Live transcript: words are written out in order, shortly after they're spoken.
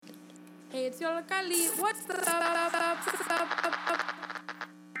Hey, it's Yola Kali. What's up?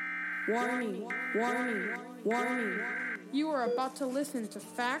 Warning, warning, warning. You are about to listen to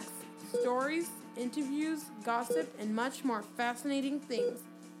facts, stories, interviews, gossip, and much more fascinating things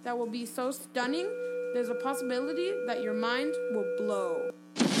that will be so stunning, there's a possibility that your mind will blow.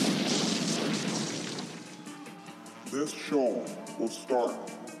 This show will start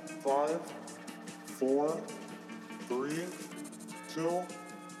 5, 4, 3, 2,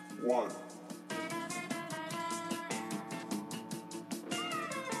 1.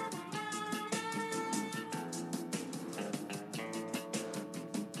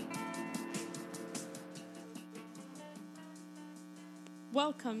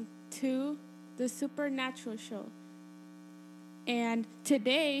 Welcome to the Supernatural Show. And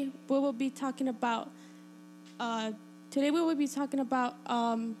today we will be talking about we're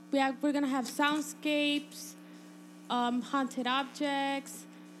gonna have soundscapes, haunted objects,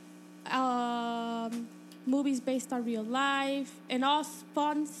 movies based on real life, and all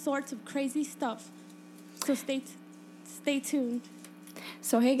fun sorts of crazy stuff. So stay tuned.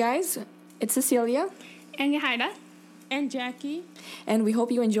 So hey guys, it's Cecilia and Yahaira and Jackie, and we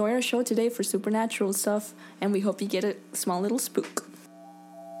hope you enjoy our show today for supernatural stuff, and we hope you get a small little spook.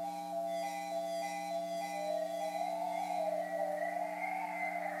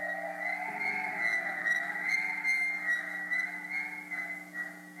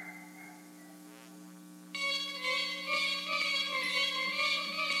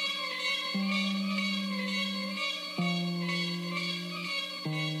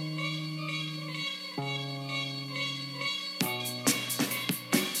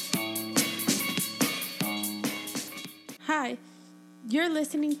 Hi, you're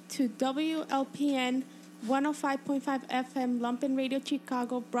listening to WLPN 105.5 FM Lumpen Radio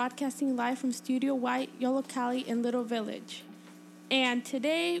Chicago, broadcasting live from Studio White, Yola Kali in Little Village. And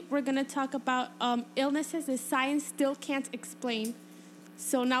today we're going to talk about illnesses that science still can't explain.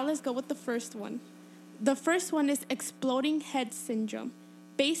 So now let's go with the first one. The first one is exploding head syndrome.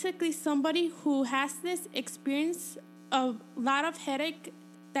 Basically, somebody who has this experience a lot of headache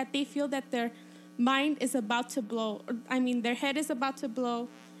that they feel that their mind is about to blow. Their head is about to blow,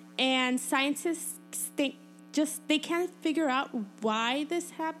 and scientists they can't figure out why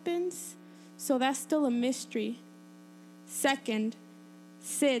this happens. So that's still a mystery. Second,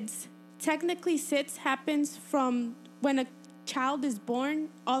 SIDS. Technically, SIDS happens from when a child is born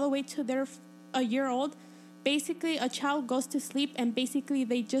all the way to they're a year old. Basically, a child goes to sleep and basically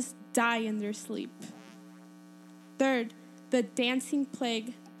they just die in their sleep. Third, the dancing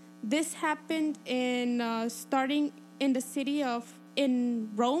plague. This happened starting in the city in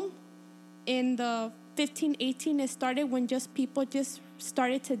Rome in the 1518. It started when people just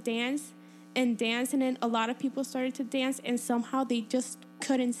started to dance, and then a lot of people started to dance, and somehow they just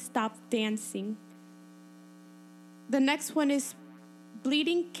couldn't stop dancing. The next one is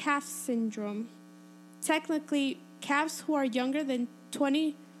bleeding calf syndrome. Technically, calves who are younger than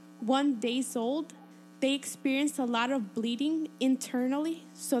 21 days old, they experience a lot of bleeding internally.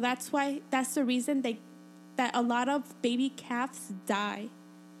 So that's the reason that a lot of baby calves die.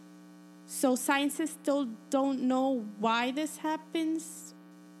 So scientists still don't know why this happens,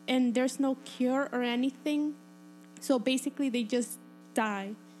 and there's no cure or anything. So basically they just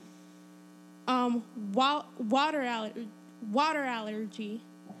die. Water allergy.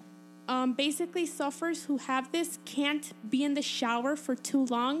 Basically, sufferers who have this can't be in the shower for too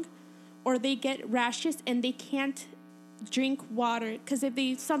long, or they get rashes and they can't drink water. Because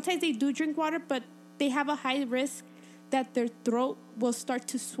sometimes they do drink water, but they have a high risk that their throat will start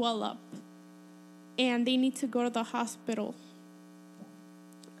to swell up, and they need to go to the hospital.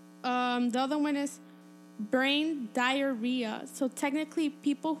 The other one is brain diarrhea. So technically,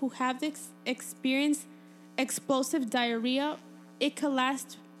 people who have this experience explosive diarrhea, it could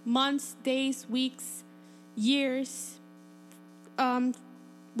last months, days, weeks, years,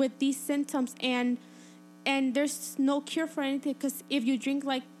 with these symptoms, and there's no cure for anything, because if you drink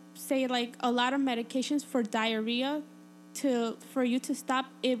a lot of medications for diarrhea for you to stop,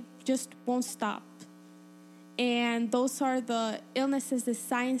 it just won't stop. And those are the illnesses that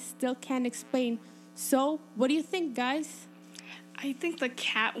science still can't explain. So what do you think, guys? I think the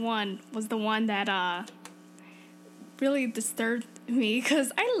cat one was the one that really disturbed me,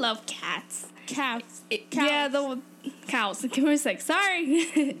 because I love cats. Cows. Yeah, the cows. Give me a sec.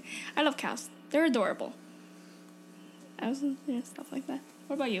 Sorry. I love cows. They're adorable. Stuff like that.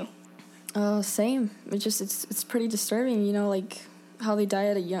 What about you? Same. It's pretty disturbing, like how they die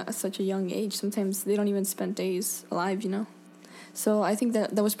at such a young age. Sometimes they don't even spend days alive, So I think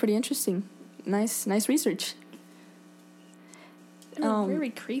that was pretty interesting. Nice research. They're very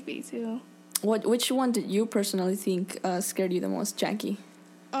creepy too. Which one did you personally think scared you the most, Jackie?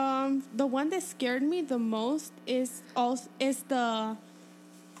 The one that scared me the most is the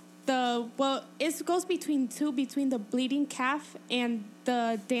well, it goes between the bleeding calf and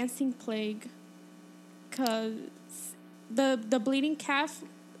the dancing plague. 'Cause the bleeding calf,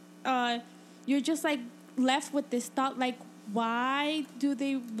 you're just like left with this thought, like, where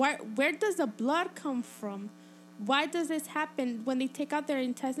does the blood come from? Why does this happen? When they take out their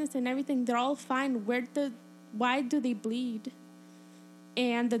intestines and everything, they're all fine. Why do they bleed?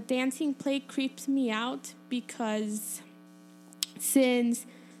 And the dancing plague creeps me out because since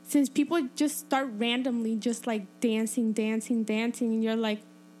people just start randomly just like dancing, and you're like,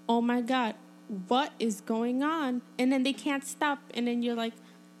 oh my God, what is going on? And then they can't stop, and then you're like,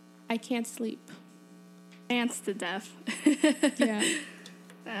 I can't sleep. Dance to death. Yeah.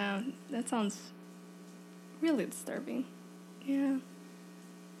 That sounds really disturbing. Yeah.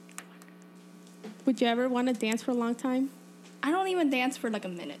 Would you ever want to dance for a long time? I don't even dance for like a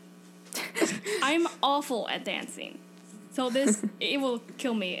minute. I'm awful at dancing. So it will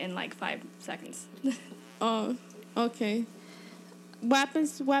kill me in like 5 seconds. Oh, okay. What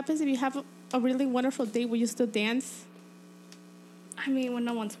happens if you have a really wonderful day where you still dance? I mean, when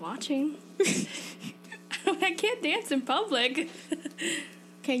no one's watching. I can't dance in public.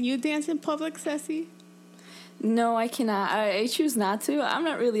 Can you dance in public, Ceci? No, I cannot. I choose not to. I'm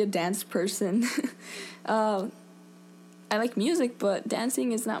not really a dance person. I like music, but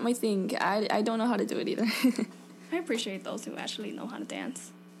dancing is not my thing. I don't know how to do it either. I appreciate those who actually know how to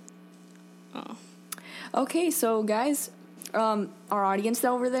dance. Oh. Okay, so guys, our audience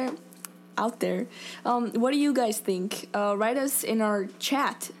out there, what do you guys think? Write us in our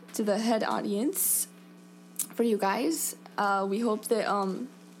chat to the head audience for you guys. We hope that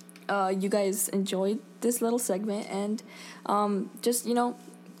you guys enjoyed this little segment, and just,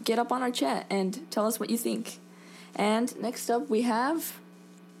 get up on our chat and tell us what you think. And next up we have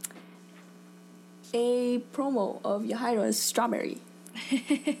a promo of Yahaira's Strawberry. Hello.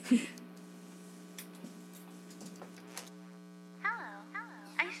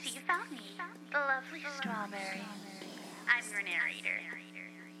 I see you found me, the lovely Strawberry. I'm your narrator.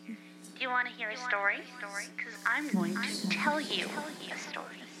 Do you want to hear a story? Because I'm going to tell you a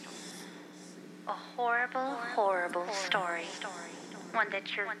story. A horrible, horrible story. One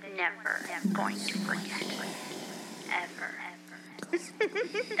that you're never going to forget. Ever.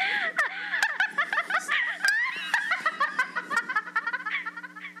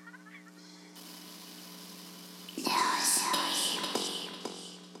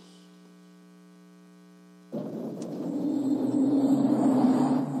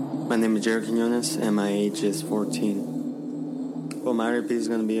 My name is Jared Quinones, and my age is 14. Well, my repeat is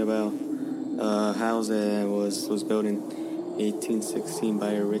going to be about a house that was built in 1816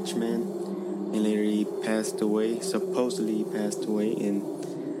 by a rich man, and later he passed away. Supposedly he passed away in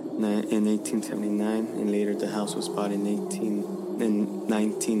 1879, and later the house was bought in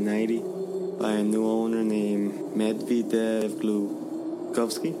 1990 by a new owner named Medvedev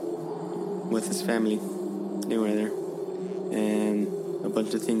Glukovsky with his family. They were there, and a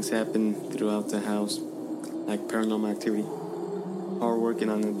bunch of things happened throughout the house, like paranormal activity. Hard working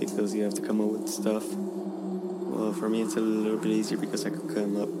on it because you have to come up with stuff. Well, for me it's a little bit easier because I could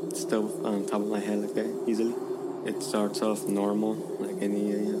come up with stuff on top of my head like that easily. It starts off normal, like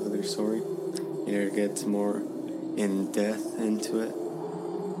any other story. It gets more in depth into it,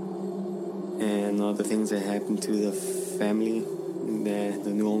 and all the things that happen to the family,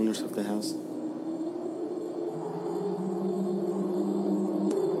 the new owners of the house.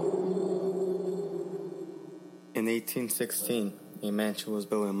 In 1816, a mansion was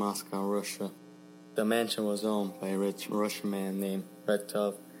built in Moscow, Russia. The mansion was owned by a rich Russian man named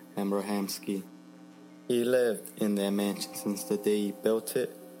Rektor Abrahamsky. He lived in that mansion since the day he built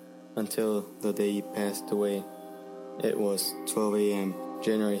it until the day he passed away. It was 12 a.m.,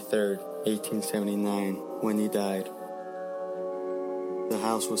 January 3rd, 1879, when he died. The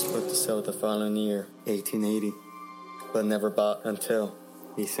house was put to sale the following year, 1880, but never bought until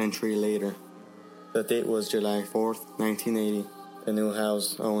a century later. The date was July 4th, 1980. The new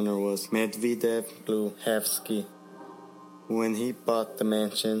house owner was Medvedev Glukovsky. When he bought the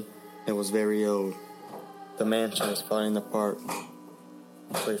mansion, it was very old. The mansion was falling apart.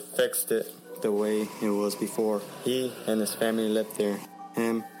 So he fixed it the way it was before. He and his family lived there.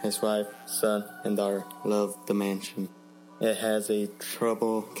 Him, his wife, son, and daughter loved the mansion. It has a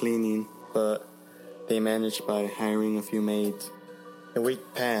trouble cleaning, but they managed by hiring a few maids. A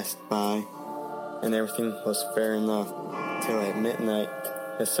week passed by, and everything was fair enough, till at midnight,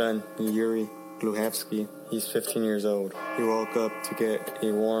 his son, Yuri Glukovsky, He's 15 years old. He woke up to get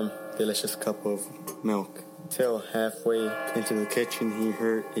a warm, delicious cup of milk. Till halfway into the kitchen, he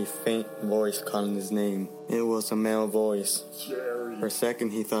heard a faint voice calling his name. It was a male voice. For a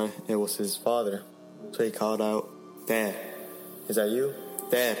second, he thought it was his father. So he called out, "Dad, is that you?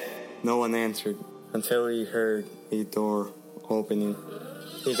 Dad." No one answered until he heard a door opening.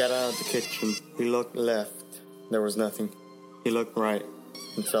 He got out of the kitchen. He looked left. There was nothing. He looked right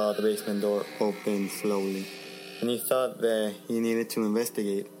and saw the basement door open slowly. And he thought that he needed to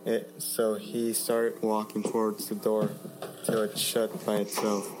investigate it, so he started walking towards the door till it shut by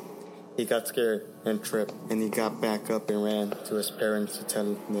itself. He got scared and tripped, and he got back up and ran to his parents to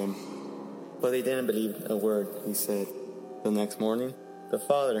tell them. But they didn't believe a word he said. The next morning, the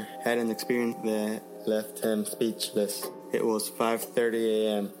father had an experience that left him speechless. It was 5:30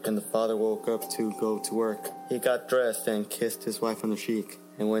 a.m., and the father woke up to go to work. He got dressed and kissed his wife on the cheek,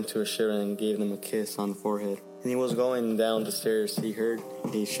 and went to his children and gave them a kiss on the forehead. And he was going down the stairs. He heard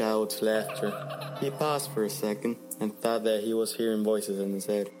a shout, laughter. He paused for a second and thought that he was hearing voices in his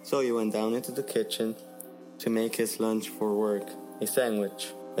head. So he went down into the kitchen to make his lunch for work. A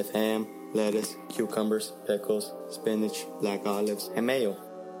sandwich with ham, lettuce, cucumbers, pickles, spinach, black olives, and mayo.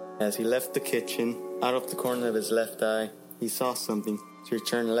 As he left the kitchen, out of the corner of his left eye, he saw something. So he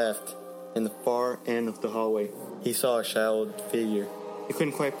turned left. In the far end of the hallway, he saw a shadowed figure. He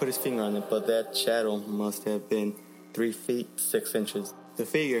couldn't quite put his finger on it, but that shadow must have been 3 feet 6 inches. The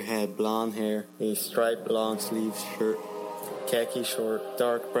figure had blonde hair, a striped long-sleeved shirt, khaki short,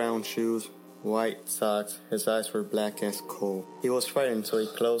 dark brown shoes, white socks. His eyes were black as coal. He was frightened, so he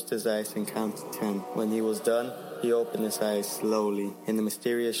closed his eyes and counted 10. When he was done, he opened his eyes slowly, and the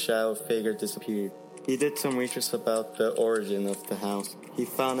mysterious shadow figure disappeared. He did some research about the origin of the house. He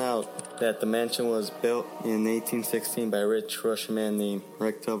found out that the mansion was built in 1816 by a rich Russian man named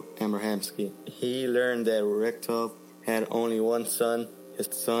Rektov Abrahamsky. He learned that Rektov had only one son. His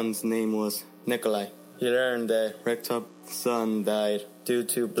son's name was Nikolai. He learned that Rektov's son died due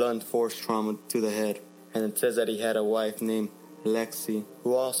to blunt force trauma to the head. And it says that he had a wife named Alexei,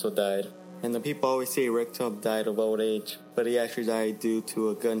 who also died. And the people always say Rektov died of old age, but he actually died due to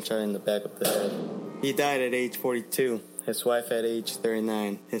a gunshot in the back of the head. He died at age 42, his wife at age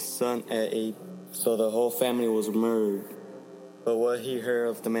 39, his son at 8, so the whole family was murdered. But what he heard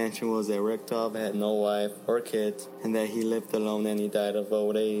of the mansion was that Rektov had no wife or kids, and that he lived alone and he died of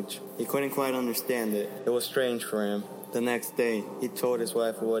old age. He couldn't quite understand it. It was strange for him. The next day, he told his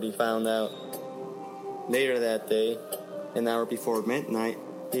wife what he found out. Later that day, an hour before midnight,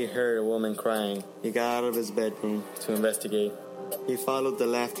 he heard a woman crying. He got out of his bedroom to investigate. He followed the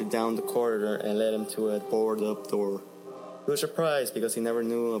laughter down the corridor and led him to a boarded-up door. He was surprised because he never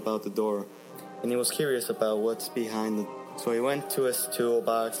knew about the door, and he was curious about what's behind it. So he went to his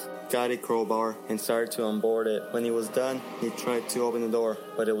toolbox, got a crowbar, and started to unboard it. When he was done, he tried to open the door,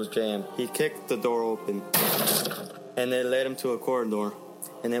 but it was jammed. He kicked the door open, and it led him to a corridor,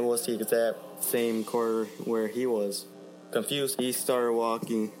 and it was the exact same corridor where he was. Confused, he started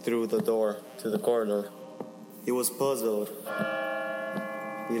walking through the door to the corridor. He was puzzled.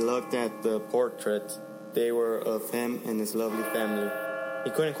 He looked at the portraits. They were of him and his lovely family. He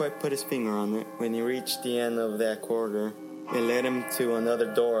couldn't quite put his finger on it. When he reached the end of that corridor, it led him to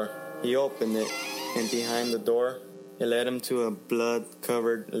another door. He opened it, and behind the door, it led him to a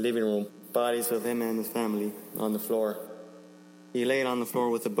blood-covered living room. Bodies of him and his family on the floor. He laid on the floor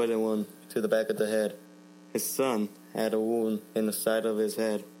with a bullet wound to the back of the head. His son had a wound in the side of his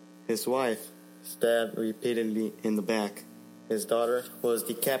head. His wife stabbed repeatedly in the back. His daughter was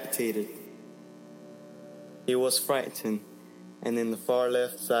decapitated. He was frightened, and in the far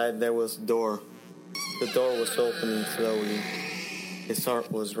left side there was a door. The door was opening slowly. His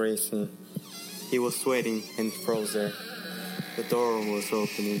heart was racing. He was sweating and froze there. The door was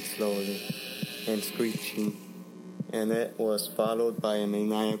opening slowly and screeching, and it was followed by a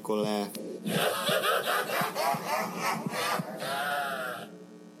maniacal laugh.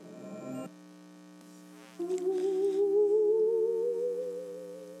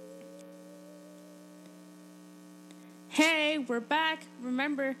 Hey, we're back.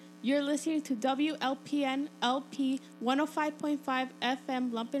 Remember, you're listening to WLPN LP 105.5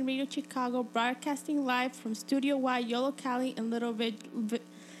 FM Lumpen Radio Chicago, broadcasting live from Studio Y, Yolo, Cali, in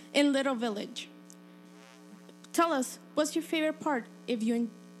Little Village. Tell us, what's your favorite part? If you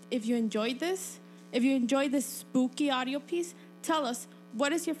enjoyed this, if you enjoyed this spooky audio piece, tell us,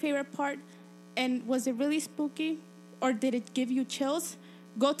 what is your favorite part? And was it really spooky? Or did it give you chills?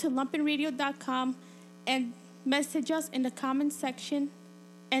 Go to lumpenradio.com and message us in the comment section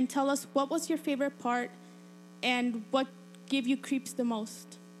and tell us what was your favorite part and what gave you creeps the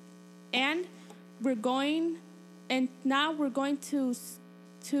most. And we're going, and now we're going to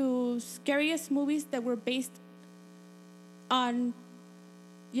scariest movies that were based on,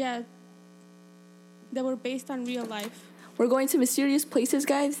 that were based on real life. We're going to mysterious places,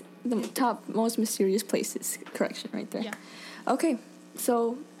 guys. The top most mysterious places. Correction right there. Yeah. Okay,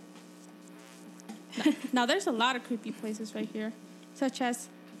 so Now there's a lot of creepy places right here, such as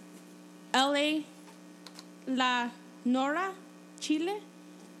L.A. La Nora, Chile.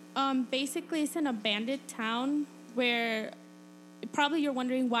 Basically, it's an abandoned town where probably you're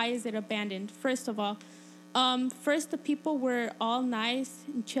wondering why is it abandoned. First of all, first the people were all nice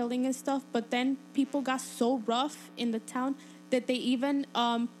and chilling and stuff, but then people got so rough in the town that they even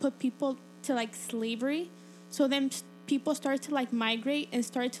put people to like slavery. So then people started to like migrate and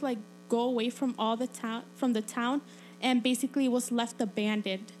started to like go away from the town, and basically it was left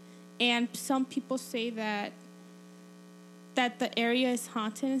abandoned. And some people say that the area is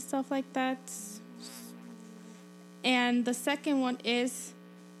haunted and stuff like that. And the second one is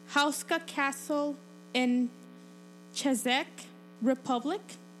Hauska Castle in Czech Republic.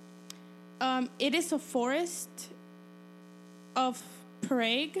 It is a forest of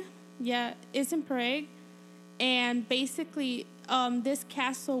Prague. Yeah, it's in Prague. And basically, this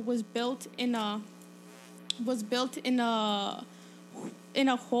castle was built in a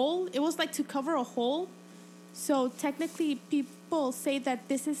hole. It was like to cover a hole. So technically, people say that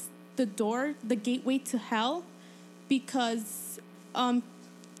this is the gateway to hell, because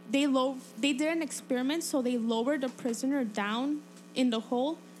they did an experiment. So they lowered the prisoner down in the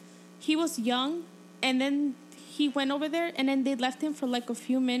hole. He was young, and then he went over there, and then they left him for like a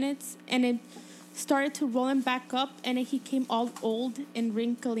few minutes, and it started to roll him back up, and then he came all old and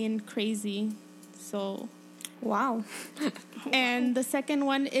wrinkly and crazy. So, wow. And the second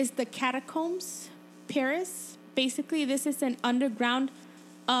one is the Catacombs, Paris. Basically, this is an underground.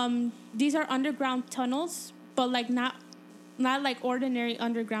 These are underground tunnels, but like not like ordinary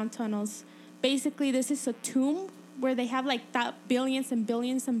underground tunnels. Basically, this is a tomb where they have like billions and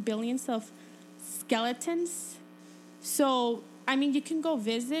billions and billions of skeletons. So, I mean, you can go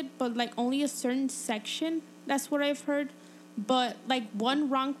visit, but like only a certain section. That's what I've heard. But like one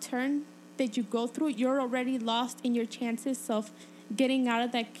wrong turn that you go through, you're already lost, and your chances of getting out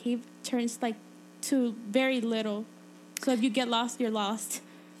of that cave turns like to very little. So if you get lost, you're lost.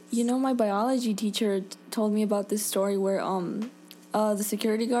 You know, my biology teacher told me about this story where the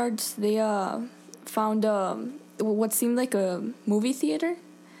security guards, they found what seemed like a movie theater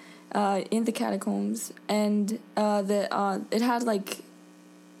in the catacombs, and it had like,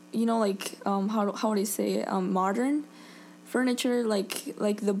 you know, like how would I say it? Modern furniture, like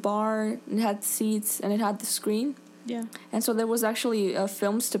the bar, and it had seats, and it had the screen. Yeah. And so there was actually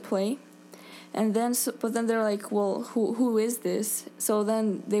films to play. And then, but then they're like, well, who is this? So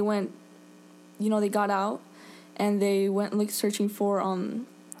then they went, you know, they got out, and they went like searching for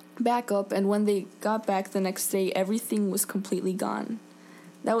backup. And when they got back the next day, everything was completely gone.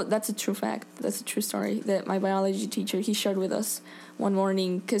 That's a true fact. That's a true story that my biology teacher, he shared with us one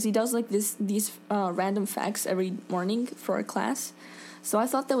morning, because he does like these random facts every morning for our class. So I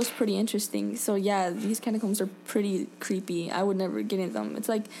thought that was pretty interesting. So yeah, these catacombs are pretty creepy. I would never get in them. It's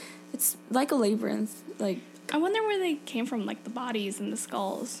like a labyrinth. Like, I wonder where they came from, like the bodies and the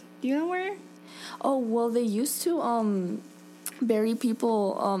skulls. Do you know where? Oh, well, they used to bury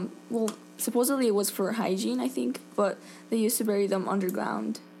people. Well, supposedly it was for hygiene, I think, but they used to bury them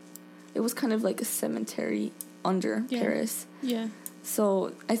underground. It was kind of like a cemetery under Paris. Yeah.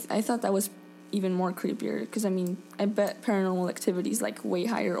 So I thought that was even more creepier, because I mean, I bet paranormal activity is like way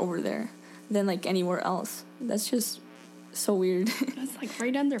higher over there than like anywhere else. That's just so weird. That's like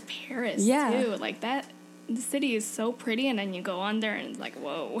right under Paris, too. Like that, the city is so pretty, and then you go under, and it's like,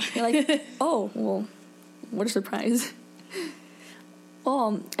 whoa. You're like, oh, well, what a surprise.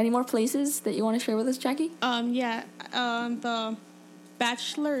 Any more places that you want to share with us, Jackie? The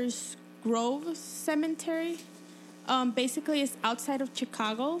Bachelor's Grove Cemetery. Basically, it's outside of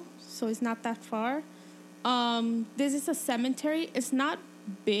Chicago, so it's not that far. This is a cemetery. It's not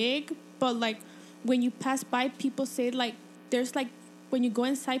big, but like when you pass by, people say like there's like, when you go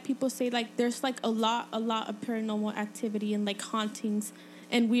inside, people say like there's like a lot of paranormal activity and like hauntings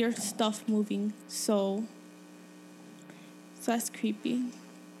and weird stuff moving. So that's creepy.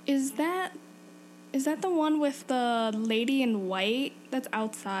 Is that the one with the lady in white that's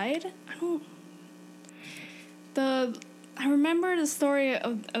outside? I remember the story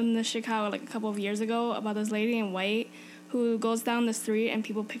in the Chicago like a couple of years ago about this lady in white who goes down the street and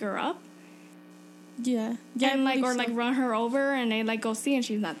people pick her up. Yeah. and I or believe like so. run her over, and they like go see, and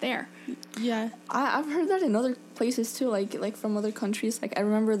she's not there. Yeah. I've heard that in other places too, like from other countries. Like I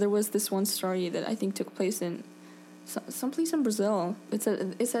remember there was this one story that I think took place in some place in Brazil. It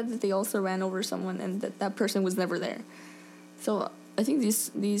said that they also ran over someone and that person was never there. So I think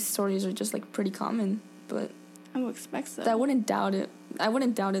these stories are just like pretty common, but I would expect so. I wouldn't doubt it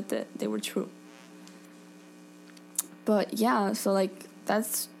that they were true. But yeah, so like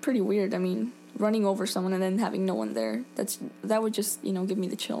that's pretty weird. I mean, running over someone and then having no one there, that would just, give me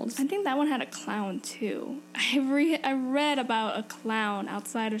the chills. I think that one had a clown too. I read about a clown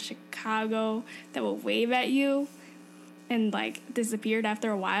outside of Chicago that would wave at you and like disappeared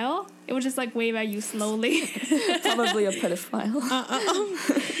after a while. It would just like wave at you slowly. Probably a pedophile.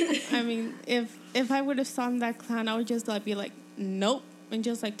 I mean, if I would have saw that clown, I would just like be like, nope, and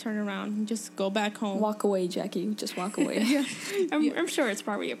just like turn around and just go back home. Walk away, Jackie. Just walk away. Yeah. I'm sure it's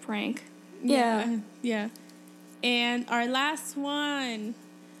probably a prank. Yeah. And our last one,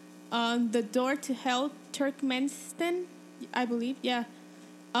 the door to hell, Turkmenistan, I believe. Yeah.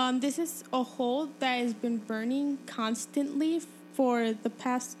 This is a hole that has been burning constantly for the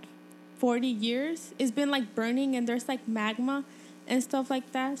past 40 years. It's been like burning, and there's like magma and stuff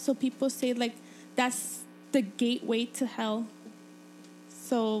like that. So people say like that's the gateway to hell.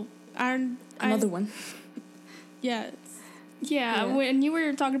 So another one. Yeah. Yeah, when you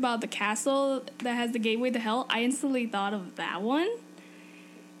were talking about the castle that has the gateway to hell, I instantly thought of that one.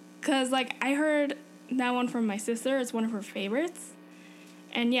 Because, like, I heard that one from my sister. It's one of her favorites.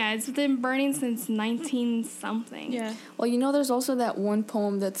 And, yeah, it's been burning since 19-something. Yeah. Well, there's also that one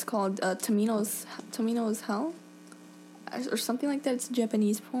poem that's called Tamino's Hell? Or something like that. It's a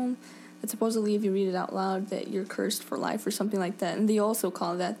Japanese poem. That supposedly, if you read it out loud, that you're cursed for life or something like that. And they also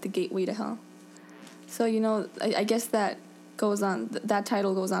call that the gateway to hell. So, I guess that goes on, that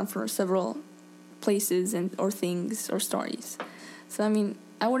title goes on for several places or things or stories. So I mean,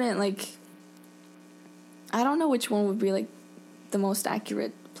 I wouldn't I don't know which one would be like the most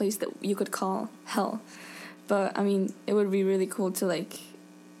accurate place that you could call hell, but I mean, it would be really cool to like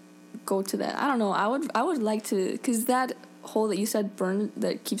go to that. I don't know, I would like to, because that hole that you said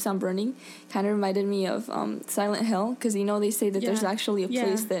that keeps on burning kind of reminded me of Silent Hill, because they say that there's actually a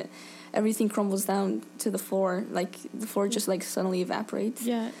place that everything crumbles down to the floor, like the floor just like suddenly evaporates.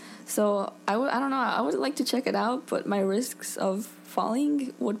 Yeah. So I don't know, I would like to check it out, but my risks of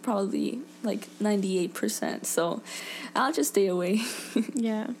falling would probably be like 98%. So I'll just stay away.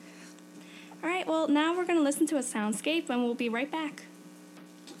 Yeah. All right, well, now we're going to listen to a soundscape, and we'll be right back.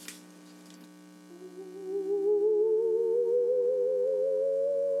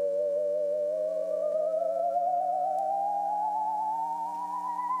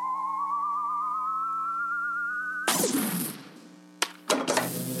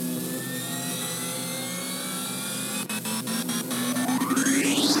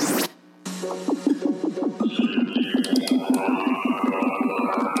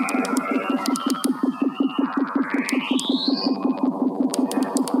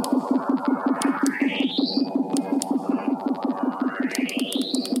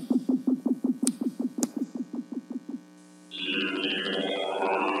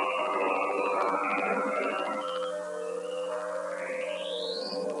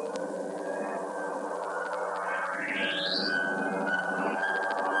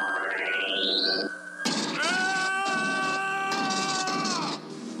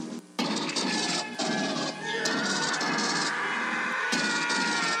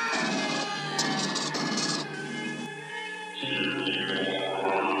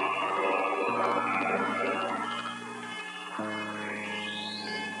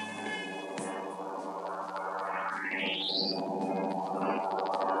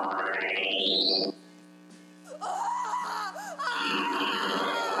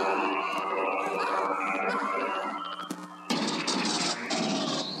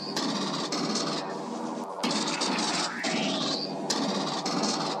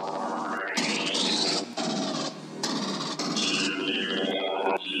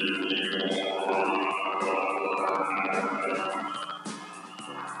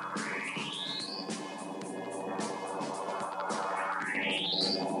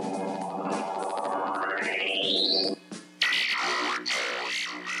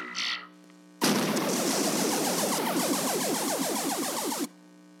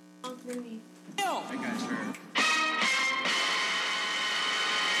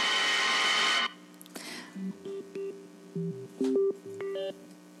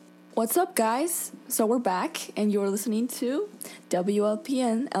 What's up, guys? So we're back, and you're listening to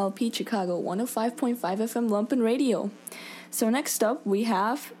WLPN LP Chicago 105.5 FM Lumpen Radio. So next up, we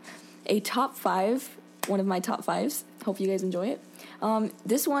have a top 5, one of my top 5s. Hope you guys enjoy it.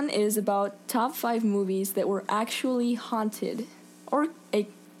 This one is about top 5 movies that were actually haunted, or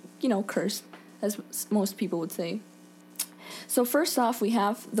cursed, as most people would say. So first off, we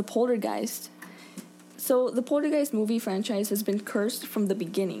have The Poltergeist. So the Poltergeist movie franchise has been cursed from the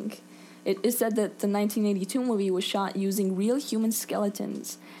beginning. It is said that the 1982 movie was shot using real human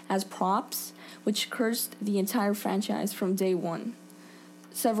skeletons as props, which cursed the entire franchise from day one.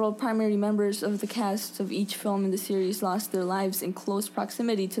 Several primary members of the cast of each film in the series lost their lives in close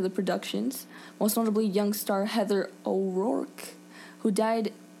proximity to the productions, most notably young star Heather O'Rourke, who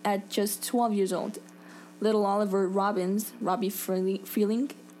died at just 12 years old. Little Oliver Robbins, Robbie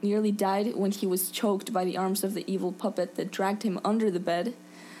Freeling, nearly died when he was choked by the arms of the evil puppet that dragged him under the bed.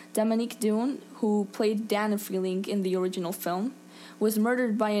 Dominique Dune, who played Dana Freeling in the original film, was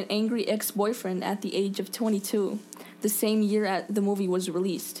murdered by an angry ex-boyfriend at the age of 22, the same year the movie was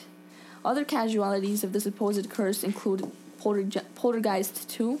released. Other casualties of the supposed curse include Poltergeist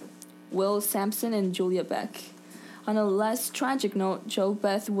 2, Will Sampson, and Julia Beck. On a less tragic note, Jo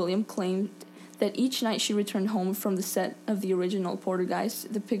Beth Williams claimed that each night she returned home from the set of the original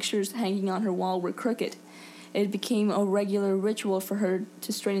Poltergeist, the pictures hanging on her wall were crooked. It became a regular ritual for her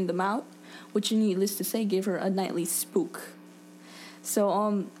to straighten them out, which, needless to say, gave her a nightly spook.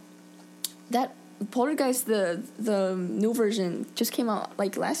 So, that Poltergeist, the new version, just came out,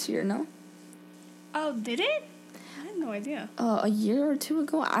 last year, no? Oh, did it? I had no idea. A year or two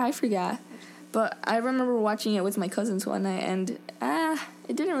ago? I forgot. But I remember watching it with my cousins one night, and,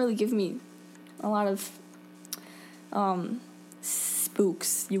 it didn't really give me a lot of,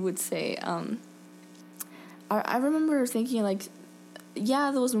 spooks, you would say. I remember thinking,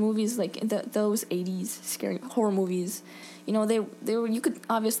 those movies, those 80s scary horror movies, they were, you could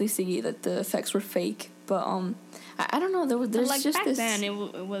obviously see that the effects were fake, but, I don't know, there's just back this... then, it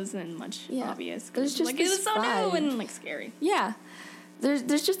wasn't much obvious. There's just it this was so vibe. new and, scary. Yeah.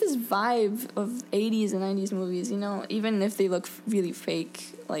 There's just this vibe of 80s and 90s movies, even if they look really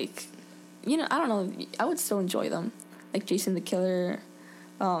fake, I don't know, I would still enjoy them. Like Jason the Killer,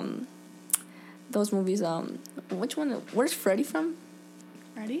 those movies, which one, where's Freddy from?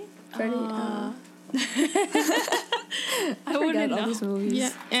 Freddy? Freddy, I forgot wouldn't all know. these movies.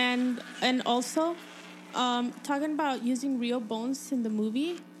 Yeah, and also, talking about using real bones in the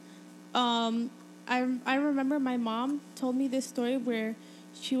movie, I remember my mom told me this story where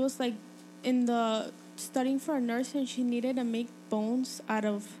she was studying for a nurse and she needed to make bones out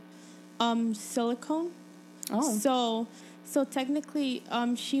of silicone. Oh. So technically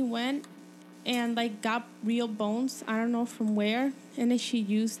she went and got real bones, I don't know from where, and then she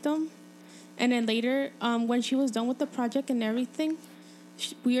used them. And then later when she was done with the project and everything,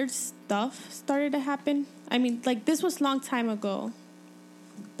 weird stuff started to happen. I mean, this was long time ago.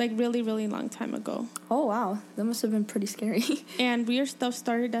 Really, really long time ago. Oh, wow. That must have been pretty scary. And weird stuff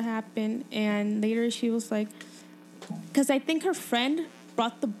started to happen. And later she was because I think her friend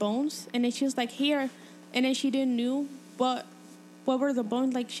brought the bones. And then she was here. And then she didn't know what were the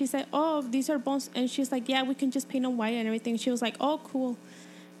bones. She said, oh, these are bones. And she's yeah, we can just paint them white and everything. She was oh, cool.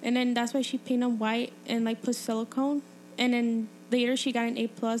 And then that's why she painted them white and put silicone. And then later she got an A+.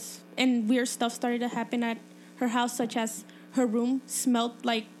 And weird stuff started to happen at her house, such as her room smelled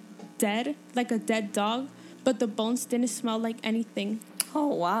dead, like a dead dog, but the bones didn't smell like anything.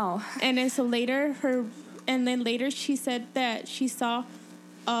 Oh, wow. And then later she said that she saw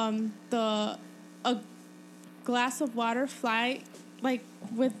a glass of water fly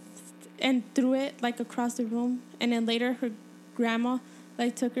and threw it across the room. And then later her grandma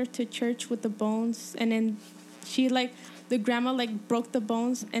took her to church with the bones, and then she the grandma broke the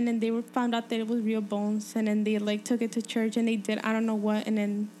bones, and then they found out that it was real bones, and then they took it to church and they did I don't know what, and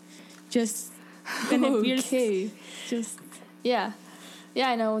then just then okay. Just yeah,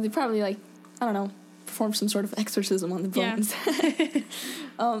 I know they probably I don't know, performed some sort of exorcism on the bones.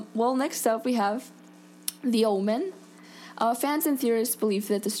 Yeah. Well, next up we have The Omen. Fans and theorists believe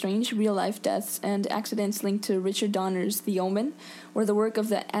that the strange real-life deaths and accidents linked to Richard Donner's The Omen were the work of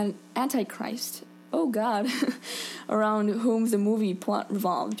the Antichrist. Oh, God. Around whom the movie plot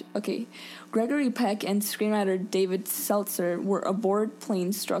revolved. Okay. Gregory Peck and screenwriter David Seltzer were aboard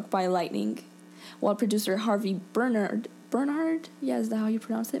plane struck by lightning, while producer Harvey Bernhard, yeah, is that how you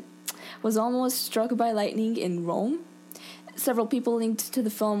pronounce it, was almost struck by lightning in Rome. Several people linked to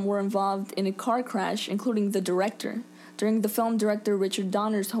the film were involved in a car crash, including the director. During the film, director Richard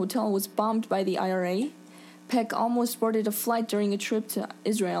Donner's hotel was bombed by the IRA. Peck almost boarded a flight during a trip to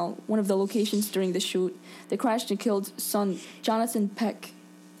Israel, one of the locations during the shoot. The crash and killed son Jonathan Peck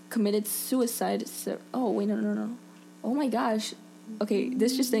committed suicide. Oh, wait, no. Oh my gosh. Okay,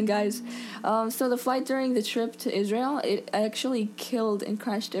 this just in, guys. So the flight during the trip to Israel, it actually killed and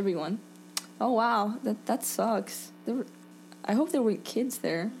crashed everyone. Oh wow, that sucks. I hope there weren't kids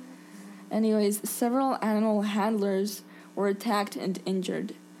there. Anyways, several animal handlers were attacked and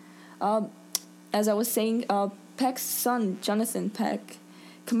injured. As I was saying, Peck's son, Jonathan Peck,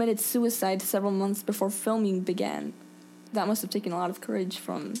 committed suicide several months before filming began. That must have taken a lot of courage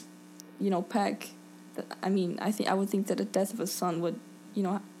from, Peck. I mean, I would think that the death of a son would,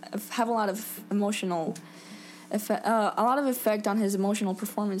 have a lot of emotional effect on his emotional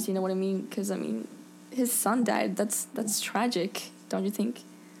performance. You know what I mean? Because his son died. That's tragic, don't you think?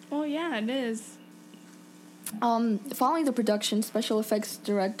 Oh yeah, it is. Following the production, special effects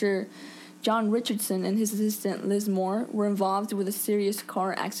director John Richardson and his assistant Liz Moore were involved with a serious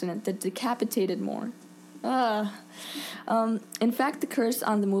car accident that decapitated Moore. In fact, the curse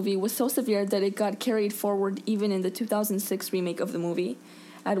on the movie was so severe that it got carried forward even in the 2006 remake of the movie.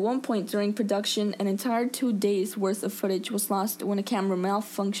 At one point during production, an entire 2 days' worth of footage was lost when a camera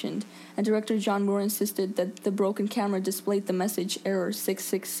malfunctioned, and director John Moore insisted that the broken camera displayed the message error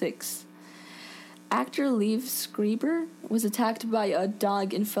 666. Actor Liev Schreiber was attacked by a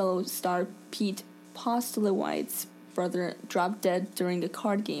dog, and fellow star Pete Postlethwaite's brother dropped dead during a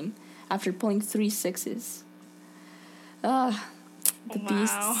card game after pulling 3 sixes. The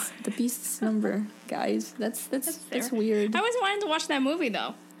beast's number, guys. That's weird. I always wanted to watch that movie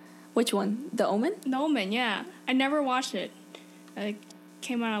though. Which one? The Omen? The Omen, yeah. I never watched it. It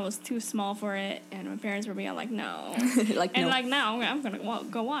came out, I was too small for it, and my parents were being like, no. Now I'm gonna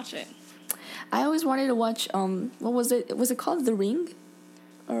go watch it. I always wanted to watch, what was it? Was it called The Ring?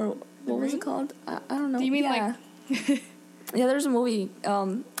 Or what was it called? I don't know. Do you mean Yeah, there's a movie.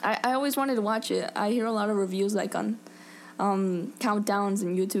 I always wanted to watch it. I hear a lot of reviews on countdowns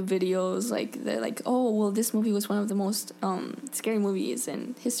and YouTube videos. They're like, oh, well, this movie was one of the most scary movies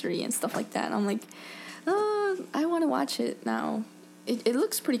in history and stuff like that. And I'm like, I want to watch it now. It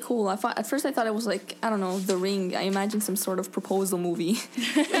looks pretty cool. At first I thought it was I don't know, The Ring. I imagined some sort of proposal movie.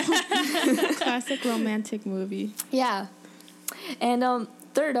 Classic romantic movie. Yeah. And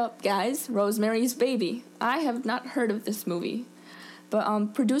third up, guys, Rosemary's Baby. I have not heard of this movie.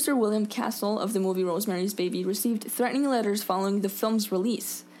 But producer William Castle of the movie Rosemary's Baby received threatening letters following the film's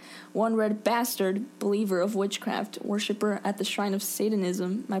release. One read, "Bastard, believer of witchcraft, worshipper at the shrine of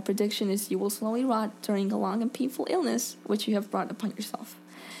Satanism, my prediction is you will slowly rot during a long and painful illness, which you have brought upon yourself."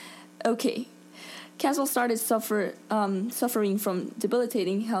 Okay. Castle started suffering from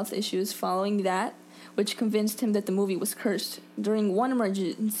debilitating health issues following that, which convinced him that the movie was cursed. During one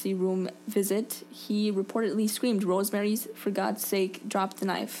emergency room visit, he reportedly screamed, "Rosemary's, for God's sake, drop the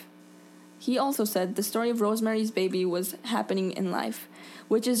knife." He also said the story of Rosemary's Baby was happening in life,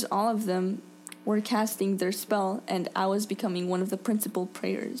 which is all of them were casting their spell, and I was becoming one of the principal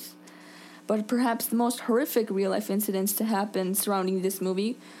prayers. But perhaps the most horrific real-life incidents to happen surrounding this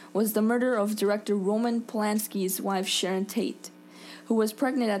movie was the murder of director Roman Polanski's wife Sharon Tate, who was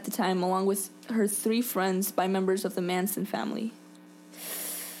pregnant at the time along with her 3 friends by members of the Manson family.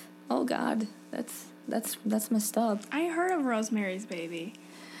 Oh God, that's messed up. I heard of Rosemary's Baby.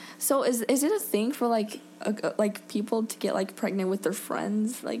 So is it a thing for people to get pregnant with their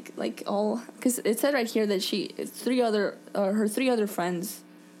friends because it said right here that her 3 other friends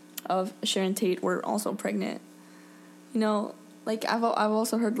of Sharon Tate were also pregnant. I've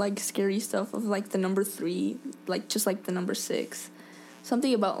also heard scary stuff of the number 3, just the number 6.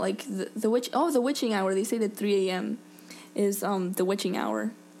 Something about the witching hour. They say that 3 a.m. is the witching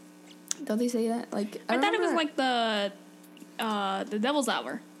hour. Don't they say that? I thought it was the devil's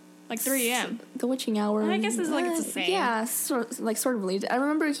hour. 3 a.m. The witching hour. I guess it's it's the same. Yeah, sort of related. I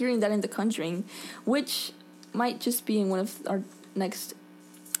remember hearing that in The Conjuring, which might just be in one of our next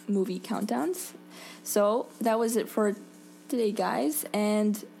movie countdowns. So that was it for today, guys,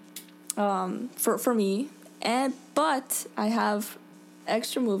 and for me. But I have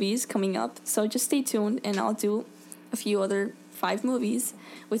extra movies coming up, so just stay tuned, and I'll do a few other 5 movies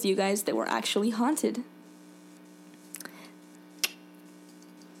with you guys that were actually haunted.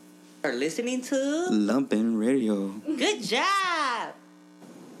 Are listening to Lumpin' Radio. Good job!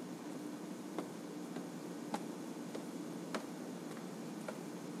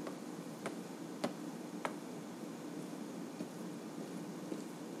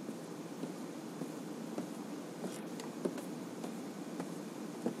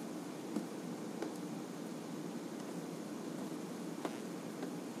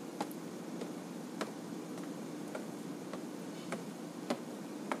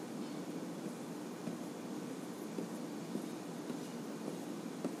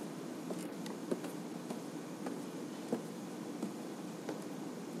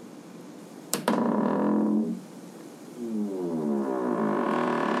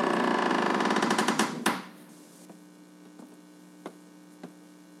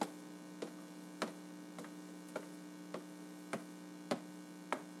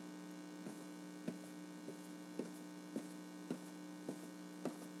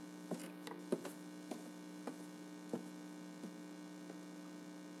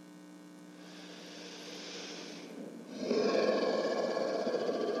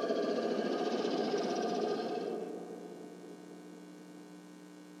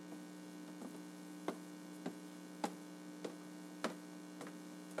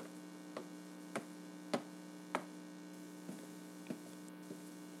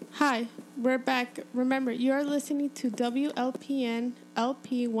 Hi, we're back. Remember, you are listening to WLPN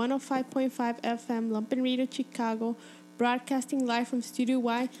LP 105.5 FM, Lumpen Radio, Chicago, broadcasting live from Studio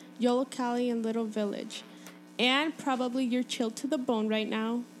Y, Yolo, Cali, and Little Village. And probably you're chilled to the bone right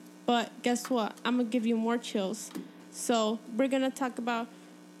now, but guess what? I'm gonna give you more chills. So we're gonna talk about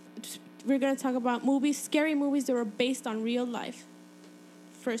movies, scary movies that were based on real life.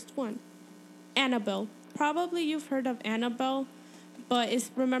 First one, Annabelle. Probably you've heard of Annabelle. But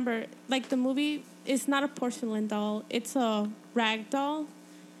remember, like the movie is not a porcelain doll, it's a rag doll.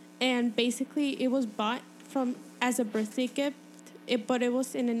 And basically it was bought as a birthday gift, but it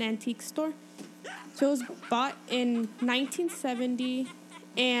was in an antique store. So it was bought in 1970,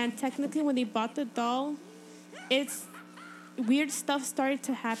 and technically when they bought the doll, it's weird stuff started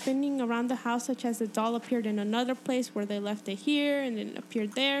to happening around the house, such as the doll appeared in another place where they left it here, and then it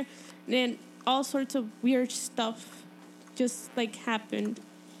appeared there, and then all sorts of weird stuff just like happened.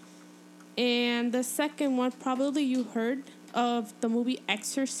 And the second one, probably you heard of the movie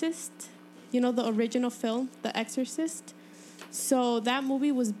Exorcist, the original film, The Exorcist. So that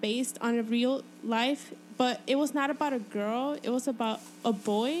movie was based on a real life, but it was not about a girl, it was about a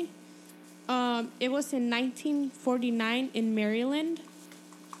boy. It was in 1949 in Maryland,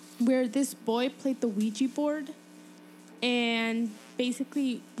 where this boy played the Ouija board, and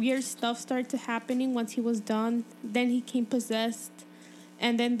basically weird stuff started to happening once he was done. Then he came possessed,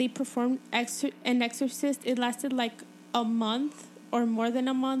 and then they performed an exorcist. It lasted like a month or more than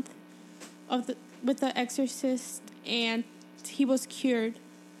a month with the exorcist, and he was cured.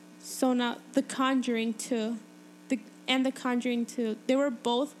 So now The Conjuring 2 and The Conjuring 2, they were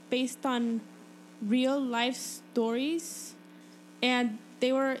both based on real life stories, and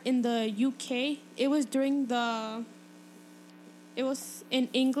they were in the UK. It was in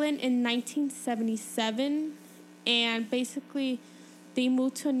England in 1977, and basically they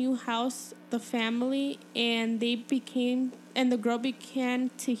moved to a new house, the family, and the girl began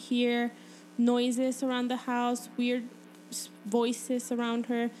to hear noises around the house, weird voices around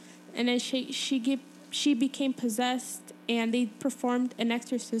her, and then she became possessed, and they performed an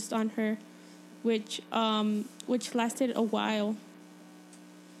exorcist on her, which lasted a while.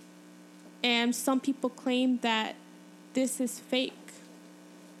 And some people claim that this is fake,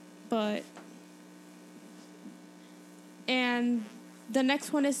 and the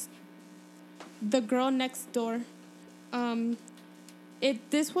next one is The Girl Next Door.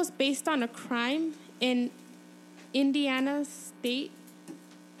 This was based on a crime in Indiana State.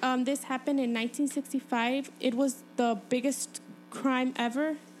 This happened in 1965. It was the biggest crime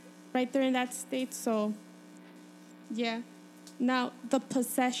ever, right there in that state. So, yeah. Now, The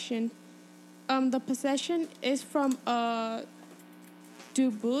Possession. The Possession is from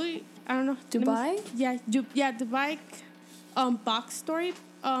Dubai. I don't know. Dubai? Dubai. Box story.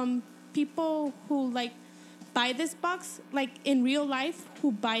 People who like buy this box, like in real life,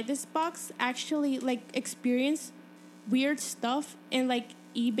 who buy this box actually like experience weird stuff. And like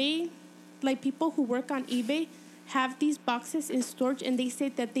eBay, like people who work on eBay have these boxes in storage, and they say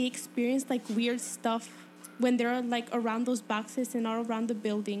that they experience like weird stuff when they're like around those boxes and all around the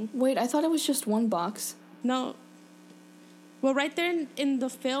building. Wait, I thought it was just one box. No. Well, right there in the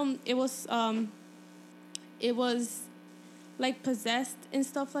film, it was like possessed and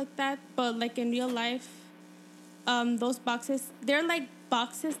stuff like that. But like in real life, those boxes, they're like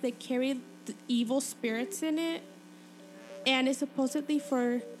boxes that carry the evil spirits in it, and it's supposedly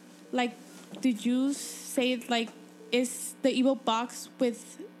for like the Jews say like it's the evil box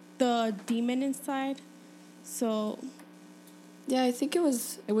with the demon inside. So, yeah, I think it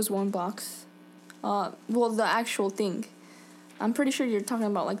was one box. Well, the actual thing. I'm pretty sure you're talking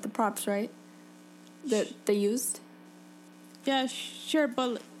about like the props, right? That they used. Yeah, sure,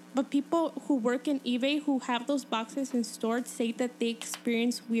 but people who work in eBay who have those boxes in storage say that they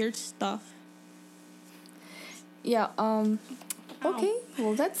experience weird stuff. Yeah. Okay.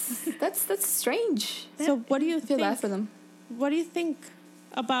 Well, that's strange. So, what do you I feel think? bad for them. What do you think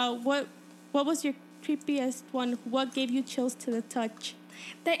about what was your creepiest one? What gave you chills to the touch?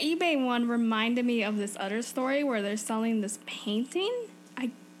 The eBay one reminded me of this other story where they're selling this painting. I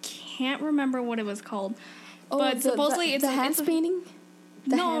can't remember what it was called. Oh, but supposedly it's the hands painting?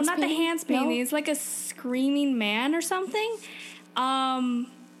 No, not the hands painting. No? It's like a screaming man or something. That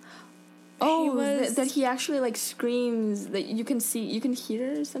he actually like screams that you can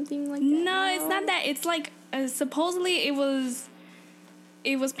hear or something like that? No, it's not that. It's like supposedly it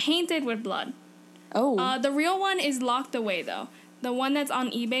was painted with blood. Oh. The real one is locked away though. The one that's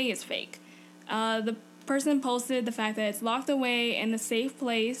on eBay is fake. The person posted the fact that it's locked away in a safe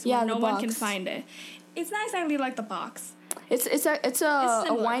place where no one can find it. It's not exactly like the box. a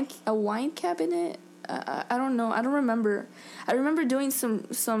similar. wine cabinet. I don't know. I don't remember. I remember doing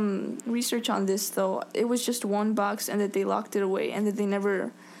some research on this though. It was just one box, and that they locked it away, and that they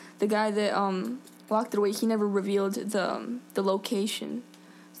never. The guy that locked it away, he never revealed the location,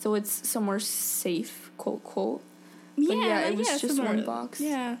 so it's somewhere safe, quote quote. But yeah, it was just similar. one box.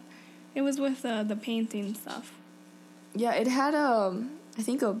 Yeah, it was with the painting stuff. Yeah, it had I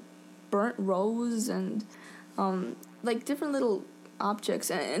think a burnt rose and like different little objects,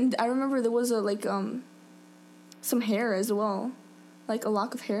 and I remember there was some hair as well, like a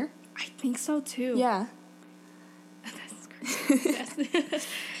lock of hair. I think so too. Yeah. That's crazy. Yes.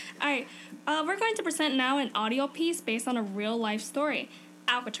 All right, we're going to present now an audio piece based on a real life story,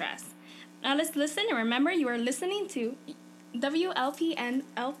 Alcatraz. Now let's listen, and remember, you are listening to WLPN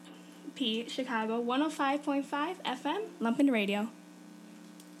LP Chicago 105.5 FM Lumpin Radio.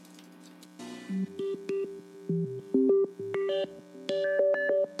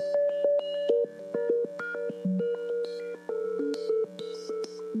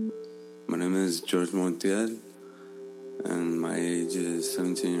 My name is George Montiel, and my age is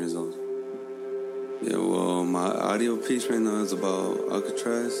 17 years old. Yeah, well, my audio piece right now is about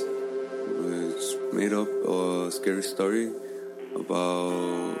Alcatraz, which made up a scary story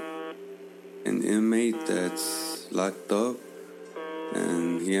about an inmate that's locked up,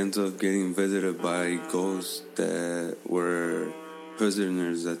 and he ends up getting visited by ghosts that were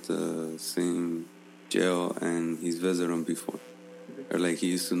prisoners at the same jail, and he's visited them before. Or like he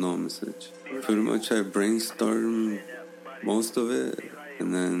used to know him as such. Pretty much I brainstormed most of it,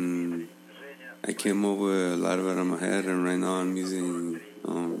 and then I came up with a lot of it in my head, and right now I'm using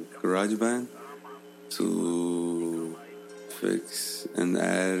GarageBand to fix and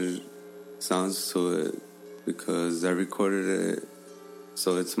add sounds to it, because I recorded it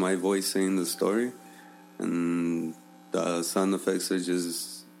so it's my voice saying the story, and the sound effects are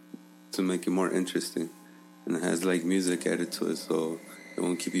just to make it more interesting. And it has like music added to it, so it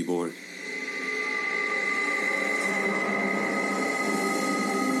won't keep you bored.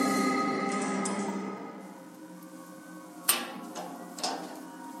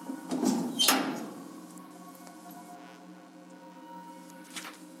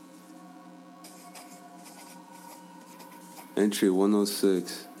 Entry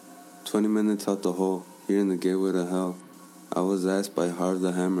 106, 20 minutes out the hole, here in the gateway to hell. I was asked by Harv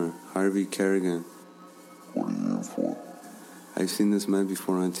the Hammer, Harvey Kerrigan. What are you here for? I've seen this man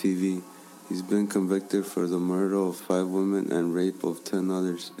before on TV. He's been convicted for the murder of 5 women and rape of 10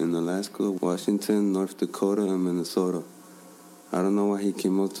 others in Alaska, Washington, North Dakota, and Minnesota. I don't know why he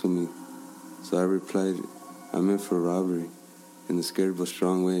came up to me, so I replied, I'm in for robbery, in a scared but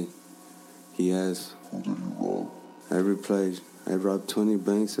strong way. He asked, Who did you rob? I replied, I robbed 20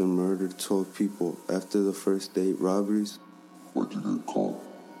 banks and murdered 12 people. After the first 8 robberies, Where'd you get caught?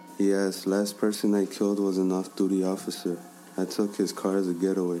 he asked, last person I killed was an off-duty officer. I took his car as a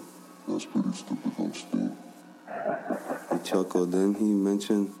getaway. That's pretty stupid, don't steal. He chuckled. Then he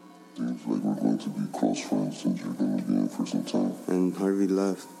mentioned, Seems like we're going to be close friends since you're going to be in for some time. and Harvey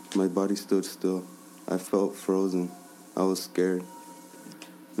laughed. My body stood still. I felt frozen. I was scared.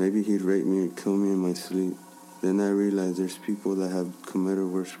 Maybe he'd rape me or kill me in my sleep. Then I realized there's people that have committed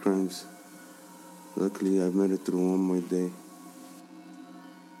worse crimes. Luckily, I've made it through one more day.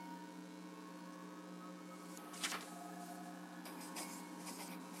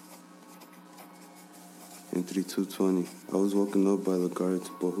 In 3220, I was woken up by the guards,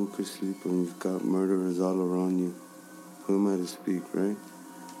 but who could sleep when you've got murderers all around you? Who am I to speak, right?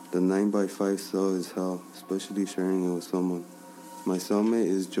 The 9x5 cell is hell, especially sharing it with someone. My cellmate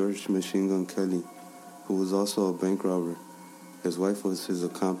is George Machine Gun Kelly, who was also a bank robber. His wife was his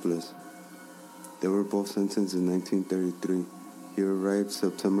accomplice. They were both sentenced in 1933. He arrived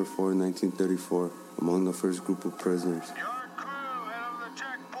September 4, 1934, among the first group of prisoners. Your crew, head over the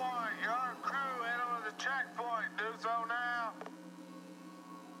checkpoint. Your crew, head over the checkpoint. Do so now.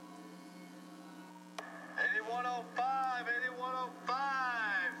 8105, 8105.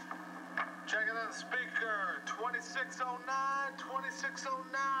 Checking on the speaker. 2609, 2609.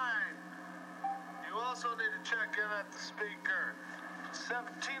 You also need to check in at the speaker.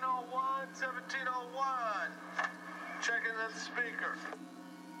 1701, 1701. Checking at the speaker.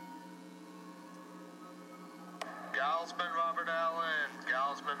 Galsman Robert Allen,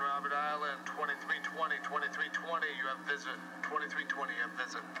 2320, 2320, you have visit. 2320, you have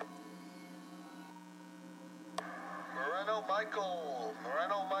visit. Moreno Michael,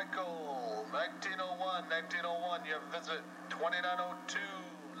 1901, 1901, you have visit. 2902,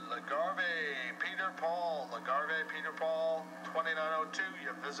 LaGarve, Peter Paul, 2902, you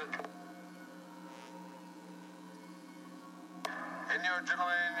have visit. And you're a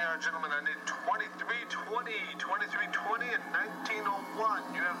gentleman, I need 2320, 2320, and 1901.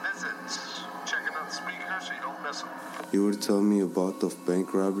 You have visits. Checking out the speakers so you don't miss them. He would tell me about the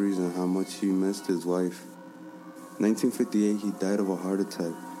bank robberies and how much he missed his wife. 1958, he died of a heart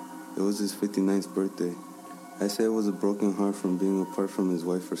attack. It was his 59th birthday. I say it was a broken heart from being apart from his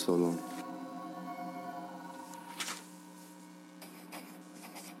wife for so long.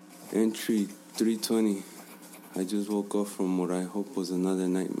 Entry 320. I just woke up from what I hope was another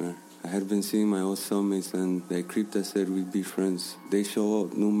nightmare. I had been seeing my old cellmates and that creep that said we'd be friends. They show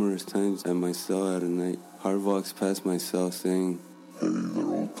up numerous times at my cell at night. Hard walks past my cell saying, "Hey there,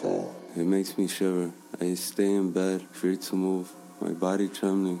 old pal." It makes me shiver. I stay in bed, fear to move, my body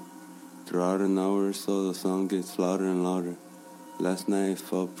trembling. Throughout an hour or so, the song gets louder and louder. Last night I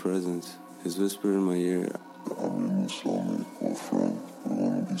felt presence. His whisper in my ear. I'm your new soulmate or friend. We're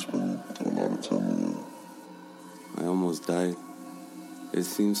going to be spending a lot of time together. I almost died. It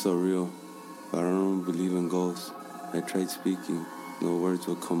seemed so real, but I don't believe in ghosts. I tried speaking. No words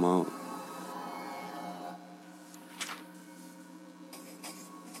would come out.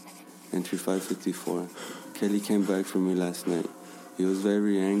 Entry 554. Kelly came back for me last night. He was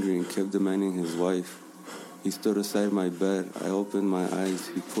very angry and kept demanding his wife. He stood aside my bed. I opened my eyes.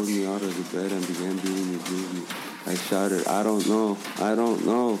 He pulled me out of the bed and began beating me brutally. I shouted, "I don't know. I don't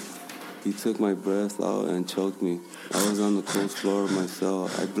know." He took my breath out and choked me. I was on the cold floor of my cell.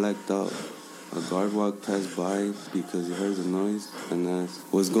 I blacked out. A guard walked past by because he heard the noise and asked,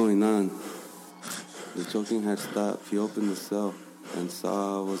 "What's going on?" The choking had stopped. He opened the cell and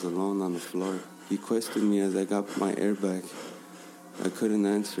saw I was alone on the floor. He questioned me as I got my air back. I couldn't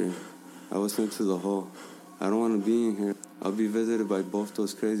answer. I was sent to the hole. I don't want to be in here. I'll be visited by both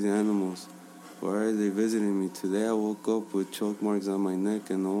those crazy animals. Why are they visiting me? Today I woke up with choke marks on my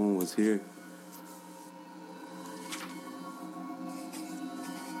neck and no one was here.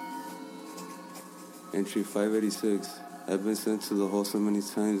 Entry 586. I've been sent to the hole so many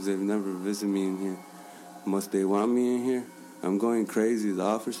times they've never visited me in here. Must they want me in here? I'm going crazy. The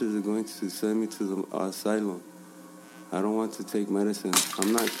officers are going to send me to the asylum. I don't want to take medicine.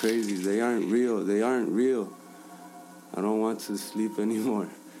 I'm not crazy. They aren't real. They aren't real. I don't want to sleep anymore.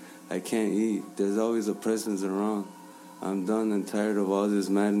 I can't eat. There's always a presence around. I'm done and tired of all this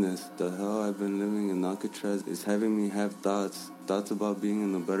madness. The hell I've been living in Alcatraz is having me have thoughts about being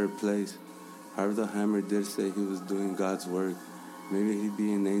in a better place. Harv the Hammer did say he was doing God's work. Maybe he'd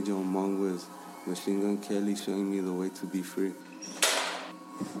be an angel among us. Machine Gun Kelly showing me the way to be free.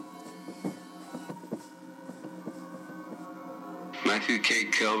 Matthew K.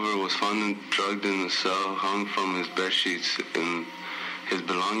 Kelber was found and drugged in the cell, hung from his bedsheets. In his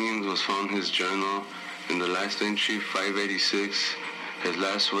belongings was found his journal. In the last entry, 586, his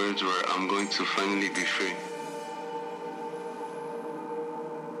last words were, "I'm going to finally be free."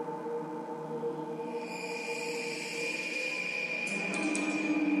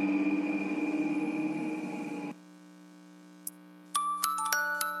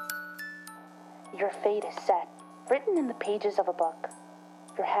 Your fate is set, written in the pages of a book.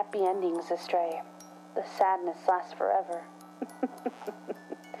 Your happy endings astray. The sadness lasts forever.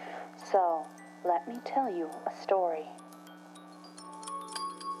 So, let me tell you a story.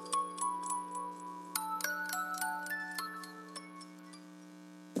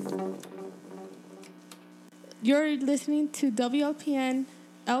 You're listening to WLPN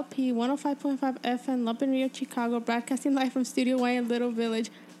LP 105.5 FM Lumpen Radio Chicago, broadcasting live from Studio Y in Little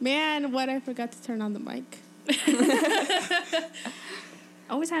Village. Man, what I forgot to turn on the mic.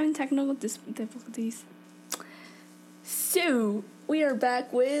 Always having technical difficulties. So, we are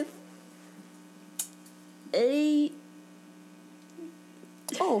back with a...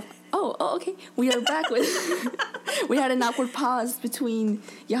 Oh, okay. We are back with... We had an awkward pause between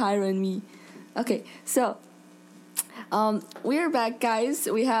Yahaira and me. Okay, so... we are back, guys.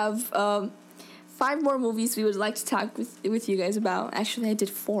 We have 5 more movies we would like to talk with you guys about. Actually, I did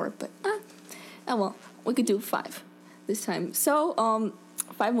 4, but well, we could do 5 this time. So,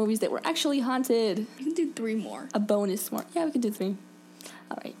 5 movies that were actually haunted. We can do 3 more. A bonus more. Yeah, we can do 3.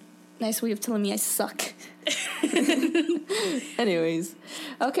 All right. Nice way of telling me I suck. Anyways,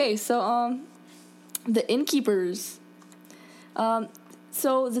 okay. So, The Innkeepers.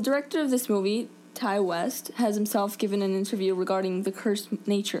 So the director of this movie, Ty West, has himself given an interview regarding the cursed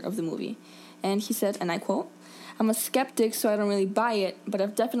nature of the movie. And he said, and I quote, "I'm a skeptic, so I don't really buy it, but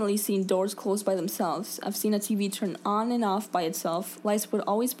I've definitely seen doors close by themselves. I've seen a TV turn on and off by itself. Lights would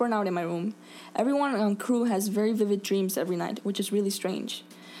always burn out in my room. Everyone on crew has very vivid dreams every night, which is really strange."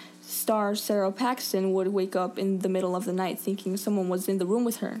 star Sarah Paxton would wake up in the middle of the night thinking someone was in the room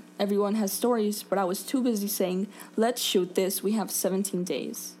with her. Everyone has stories, but I was too busy saying, let's shoot this, we have 17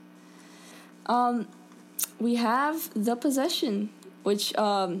 days. We have The Possession, which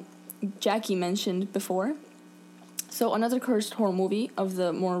Jackie mentioned before. So another cursed horror movie of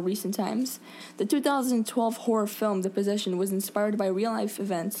the more recent times. The 2012 horror film The Possession was inspired by real-life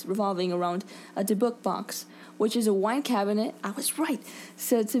events revolving around a Dybbuk box, which is a wine cabinet, I was right,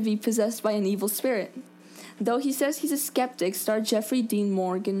 said to be possessed by an evil spirit. Though he says he's a skeptic, star Jeffrey Dean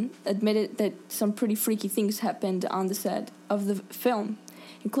Morgan admitted that some pretty freaky things happened on the set of the film,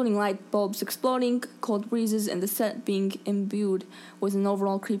 including light bulbs exploding, cold breezes, and the set being imbued with an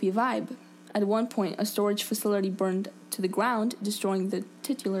overall creepy vibe. At one point, a storage facility burned to the ground, destroying the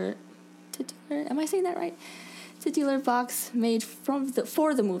titular am I saying that right? Titular box made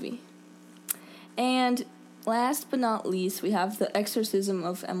for the movie. And last but not least, we have The Exorcism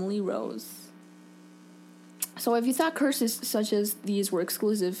of Emily Rose. So if you thought curses such as these were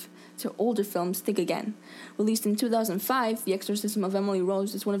exclusive to older films, think again. Released in 2005, The Exorcism of Emily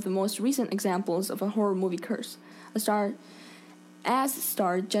Rose is one of the most recent examples of a horror movie curse. As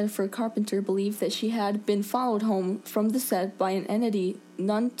star Jennifer Carpenter believed that she had been followed home from the set by an entity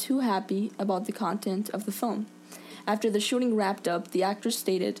none too happy about the content of the film. After the shooting wrapped up, the actress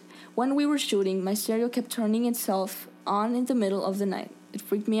stated, "When we were shooting, my stereo kept turning itself on in the middle of the night. It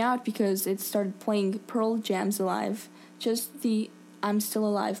freaked me out because it started playing Pearl Jam's Alive, just the I'm still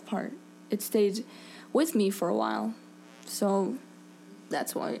alive part. It stayed with me for a while." So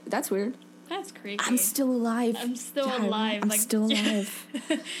that's weird. That's creepy. I'm still alive. I'm still Tyra, alive. I'm still alive.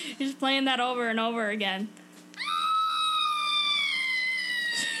 You're just playing that over and over again.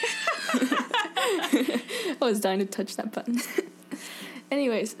 I was dying to touch that button.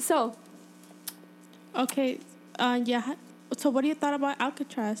 Anyways, so. Okay, yeah. So what do you thought about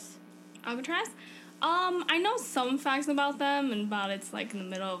Alcatraz? Alcatraz? I know some facts about them and about it's like in the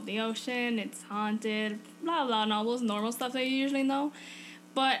middle of the ocean, it's haunted, blah blah, and all those normal stuff that you usually know.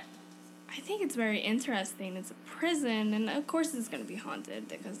 But I think it's very interesting. It's a prison, and of course it's going to be haunted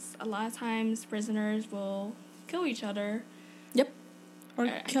because a lot of times prisoners will kill each other. Yep. Or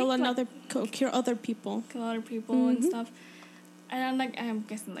kill other people. Kill other people and stuff. And I'm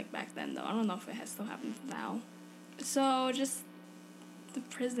guessing back then though. I don't know if it has still happened now. So just the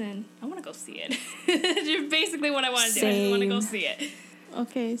prison. I want to go see it. Just basically what I want to do. I just want to go see it.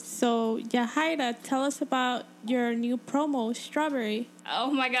 Okay, so Haida, tell us about your new promo, Strawberry.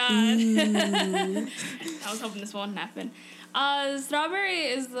 Oh my god. I was hoping this won't happen. Strawberry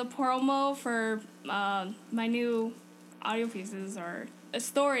is the promo for my new audio pieces or a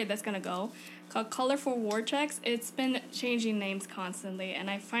story that's gonna go called Colorful Vortex. It's been changing names constantly, and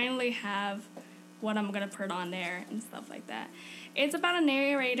I finally have what I'm gonna put on there and stuff like that. It's about a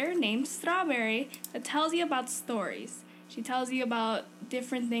narrator named Strawberry that tells you about stories. She tells you about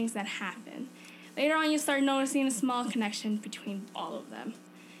different things that happen. Later on, you start noticing a small connection between all of them.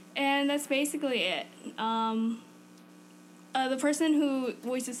 And that's basically it. The person who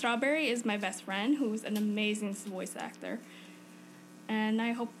voices Strawberry is my best friend, who's an amazing voice actor. And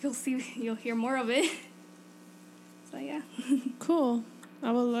I hope you'll hear more of it. So yeah. Cool.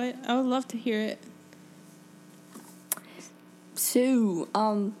 I would love to hear it. So,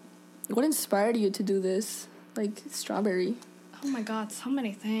 what inspired you to do this? Strawberry. Oh my god, so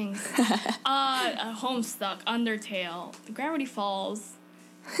many things. Homestuck, Undertale, Gravity Falls.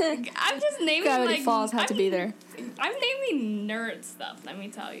 I'm just naming Gravity Falls had to be there. I'm naming nerd stuff, let me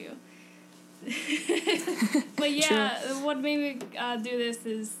tell you. But yeah, what made me do this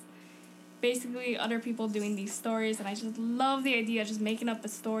is basically other people doing these stories, and I just love the idea of just making up a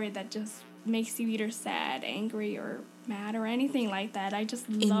story that just makes you either sad, angry, or mad, or anything like that. I just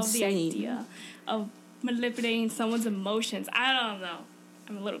love the idea of manipulating someone's emotions. I don't know.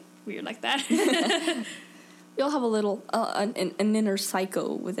 I'm a little weird like that. We all have a little, an inner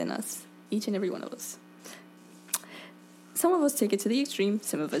psycho within us. Each and every one of us. Some of us take it to the extreme.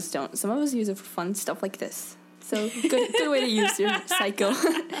 Some of us don't. Some of us use it for fun stuff like this. So good way to use your psycho,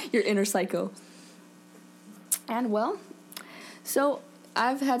 your inner psycho. And so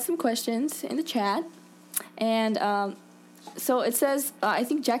I've had some questions in the chat. And so it says, I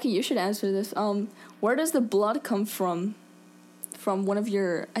think, Jackie, you should answer this. Where does the blood come from? From one of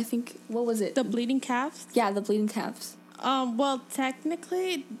your, I think, what was it? The bleeding calves? Yeah, the bleeding calves. Well,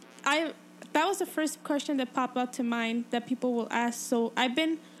 technically, that was the first question that popped up to mind that people will ask. So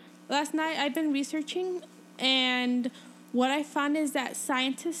last night I've been researching, and what I found is that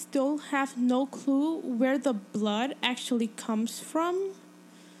scientists still have no clue where the blood actually comes from,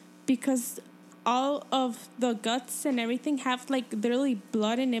 because all of the guts and everything have like literally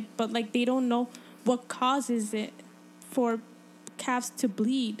blood in it, but like they don't know what causes it for calves to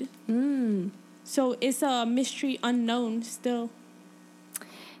bleed. So it's a mystery unknown still.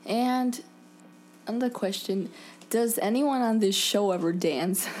 And another question, does anyone on this show ever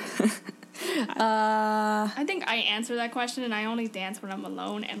dance? I think I answer that question, and I only dance when I'm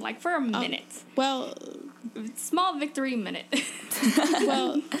alone and like for a minute. Well, small victory minute.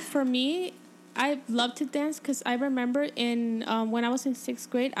 well, for me, I love to dance because I remember in when I was in 6th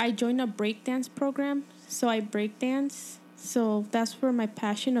grade, I joined a breakdance program. So I breakdance. So that's where my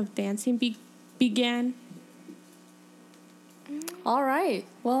passion of dancing began. All right.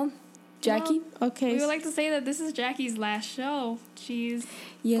 Well, Jackie? Okay. We would like to say that this is Jackie's last show. She's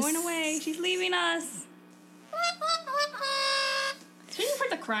going away. She's leaving us. Should you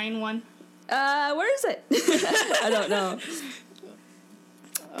put the crying one? Where is it? I don't know.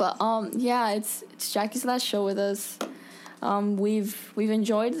 But yeah, it's Jackie's last show with us. We've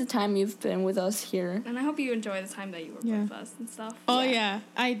enjoyed the time you've been with us here. And I hope you enjoy the time that you were with us and stuff. Oh yeah,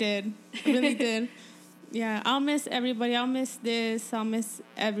 I did. I really did. Yeah, I'll miss everybody. I'll miss this. I'll miss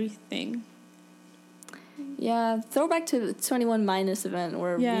everything. Yeah, throwback to the 21 Minus event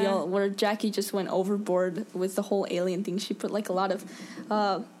where Jackie just went overboard with the whole alien thing. She put like a lot of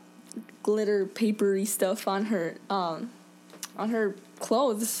glitter papery stuff on her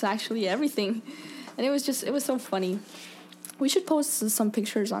clothes, actually everything. And it was so funny. We should post some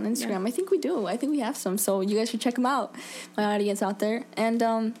pictures on Instagram. Yeah. I think we do. I think we have some. So you guys should check them out, my audience out there. And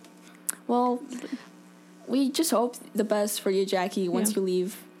well, we just hope the best for you, Jackie, once you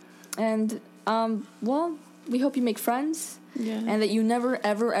leave. And, well, we hope you make friends and that you never,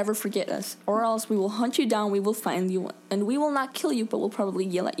 ever, ever forget us. Or else we will hunt you down, we will find you, and we will not kill you, but we'll probably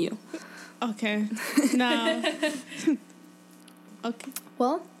yell at you. Okay. No. Okay.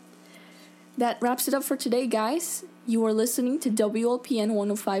 Well, that wraps it up for today, guys. You are listening to WLPN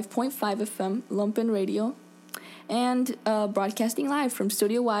 105.5 FM Lumpen Radio and broadcasting live from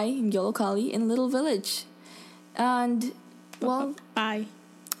Studio Y in Yollocalli in Little Village. And, well... Bye.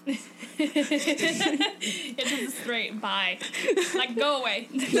 It's just straight bye. Like, go away.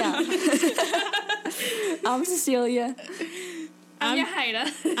 Yeah. I'm Cecilia. I'm Yahaira.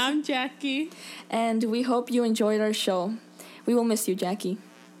 I'm Jackie. And we hope you enjoyed our show. We will miss you, Jackie.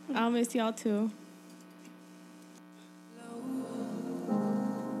 I'll miss y'all too.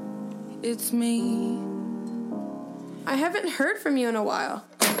 It's me. I haven't heard from you in a while.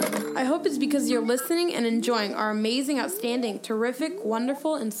 I hope it's because you're listening and enjoying our amazing, outstanding, terrific,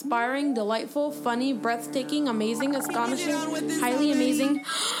 wonderful, inspiring, delightful, funny, breathtaking, amazing, astonishing, highly amazing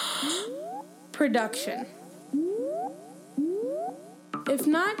production. If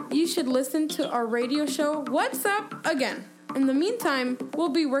not, you should listen to our radio show, What's Up, again. In the meantime, we'll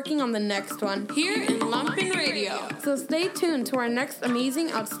be working on the next one here in Lumpen Radio. So stay tuned to our next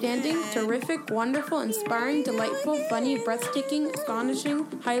amazing, outstanding, terrific, wonderful, inspiring, delightful, funny, breathtaking, astonishing,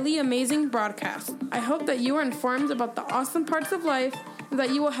 highly amazing broadcast. I hope that you are informed about the awesome parts of life and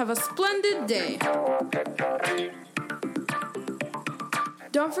that you will have a splendid day.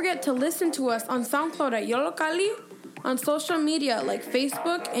 Don't forget to listen to us on SoundCloud at Yollocalli, on social media like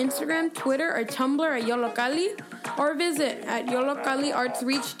Facebook, Instagram, Twitter, or Tumblr at Yollocalli, or visit at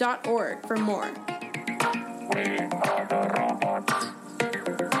yollocalliartsreach.org for more. We are the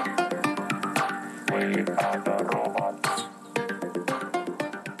robots.